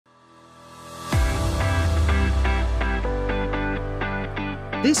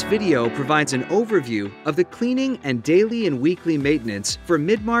This video provides an overview of the cleaning and daily and weekly maintenance for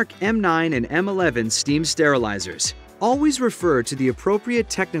Midmark M9 and M11 steam sterilizers. Always refer to the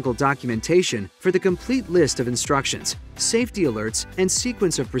appropriate technical documentation for the complete list of instructions, safety alerts, and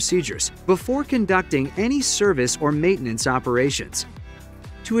sequence of procedures before conducting any service or maintenance operations.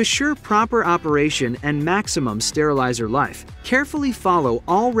 To assure proper operation and maximum sterilizer life, carefully follow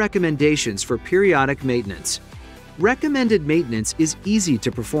all recommendations for periodic maintenance. Recommended maintenance is easy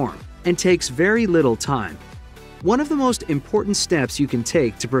to perform and takes very little time. One of the most important steps you can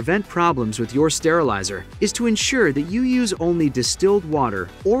take to prevent problems with your sterilizer is to ensure that you use only distilled water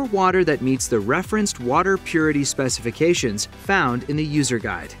or water that meets the referenced water purity specifications found in the user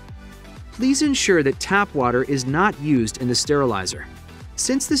guide. Please ensure that tap water is not used in the sterilizer.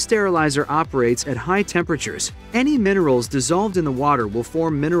 Since the sterilizer operates at high temperatures, any minerals dissolved in the water will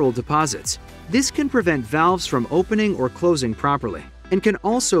form mineral deposits. This can prevent valves from opening or closing properly and can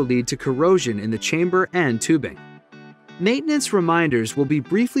also lead to corrosion in the chamber and tubing. Maintenance reminders will be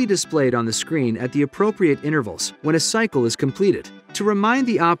briefly displayed on the screen at the appropriate intervals when a cycle is completed to remind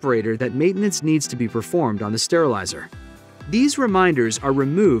the operator that maintenance needs to be performed on the sterilizer. These reminders are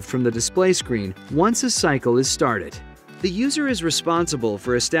removed from the display screen once a cycle is started. The user is responsible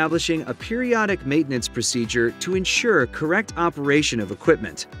for establishing a periodic maintenance procedure to ensure correct operation of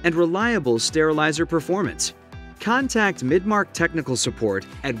equipment and reliable sterilizer performance. Contact Midmark Technical Support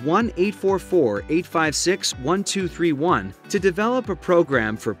at 1-844-856-1231 to develop a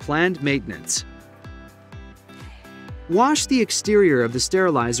program for planned maintenance. Wash the exterior of the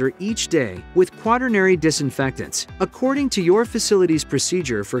sterilizer each day with quaternary disinfectants according to your facility's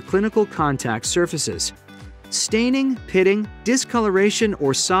procedure for clinical contact surfaces. Staining, pitting, discoloration,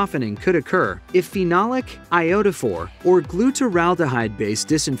 or softening could occur if phenolic, iodophore, or glutaraldehyde-based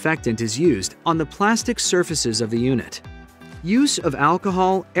disinfectant is used on the plastic surfaces of the unit. Use of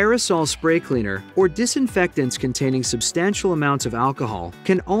alcohol, aerosol spray cleaner, or disinfectants containing substantial amounts of alcohol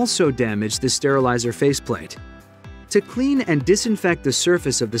can also damage the sterilizer faceplate. To clean and disinfect the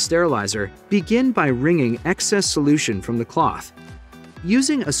surface of the sterilizer, begin by wringing excess solution from the cloth.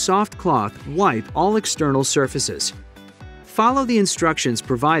 Using a soft cloth, wipe all external surfaces. Follow the instructions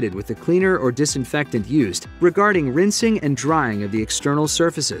provided with the cleaner or disinfectant used regarding rinsing and drying of the external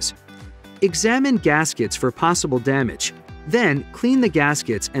surfaces. Examine gaskets for possible damage. Then, clean the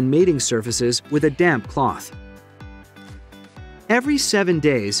gaskets and mating surfaces with a damp cloth. Every 7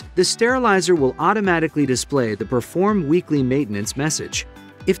 days, the sterilizer will automatically display the Perform Weekly Maintenance message.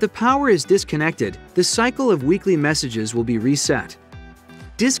 If the power is disconnected, the cycle of weekly messages will be reset.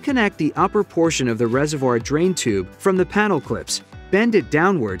 Disconnect the upper portion of the reservoir drain tube from the panel clips, bend it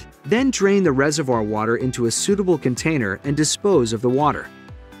downward, then drain the reservoir water into a suitable container and dispose of the water.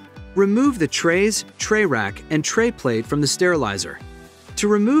 Remove the trays, tray rack, and tray plate from the sterilizer. To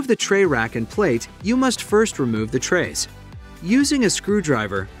remove the tray rack and plate, you must first remove the trays. Using a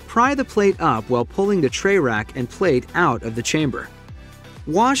screwdriver, pry the plate up while pulling the tray rack and plate out of the chamber.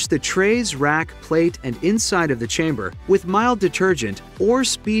 Wash the trays, rack, plate, and inside of the chamber with mild detergent or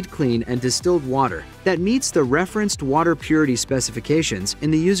speed clean and distilled water that meets the referenced water purity specifications in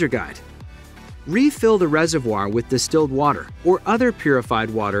the user guide. Refill the reservoir with distilled water or other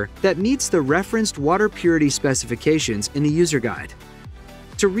purified water that meets the referenced water purity specifications in the user guide.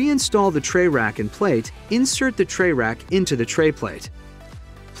 To reinstall the tray rack and plate, insert the tray rack into the tray plate.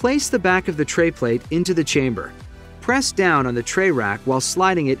 Place the back of the tray plate into the chamber. Press down on the tray rack while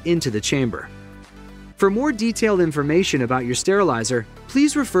sliding it into the chamber. For more detailed information about your sterilizer,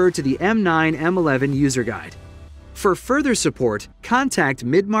 please refer to the M9 M11 user guide. For further support, contact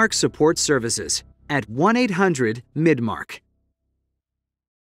Midmark Support Services at 1-800-MIDMARK.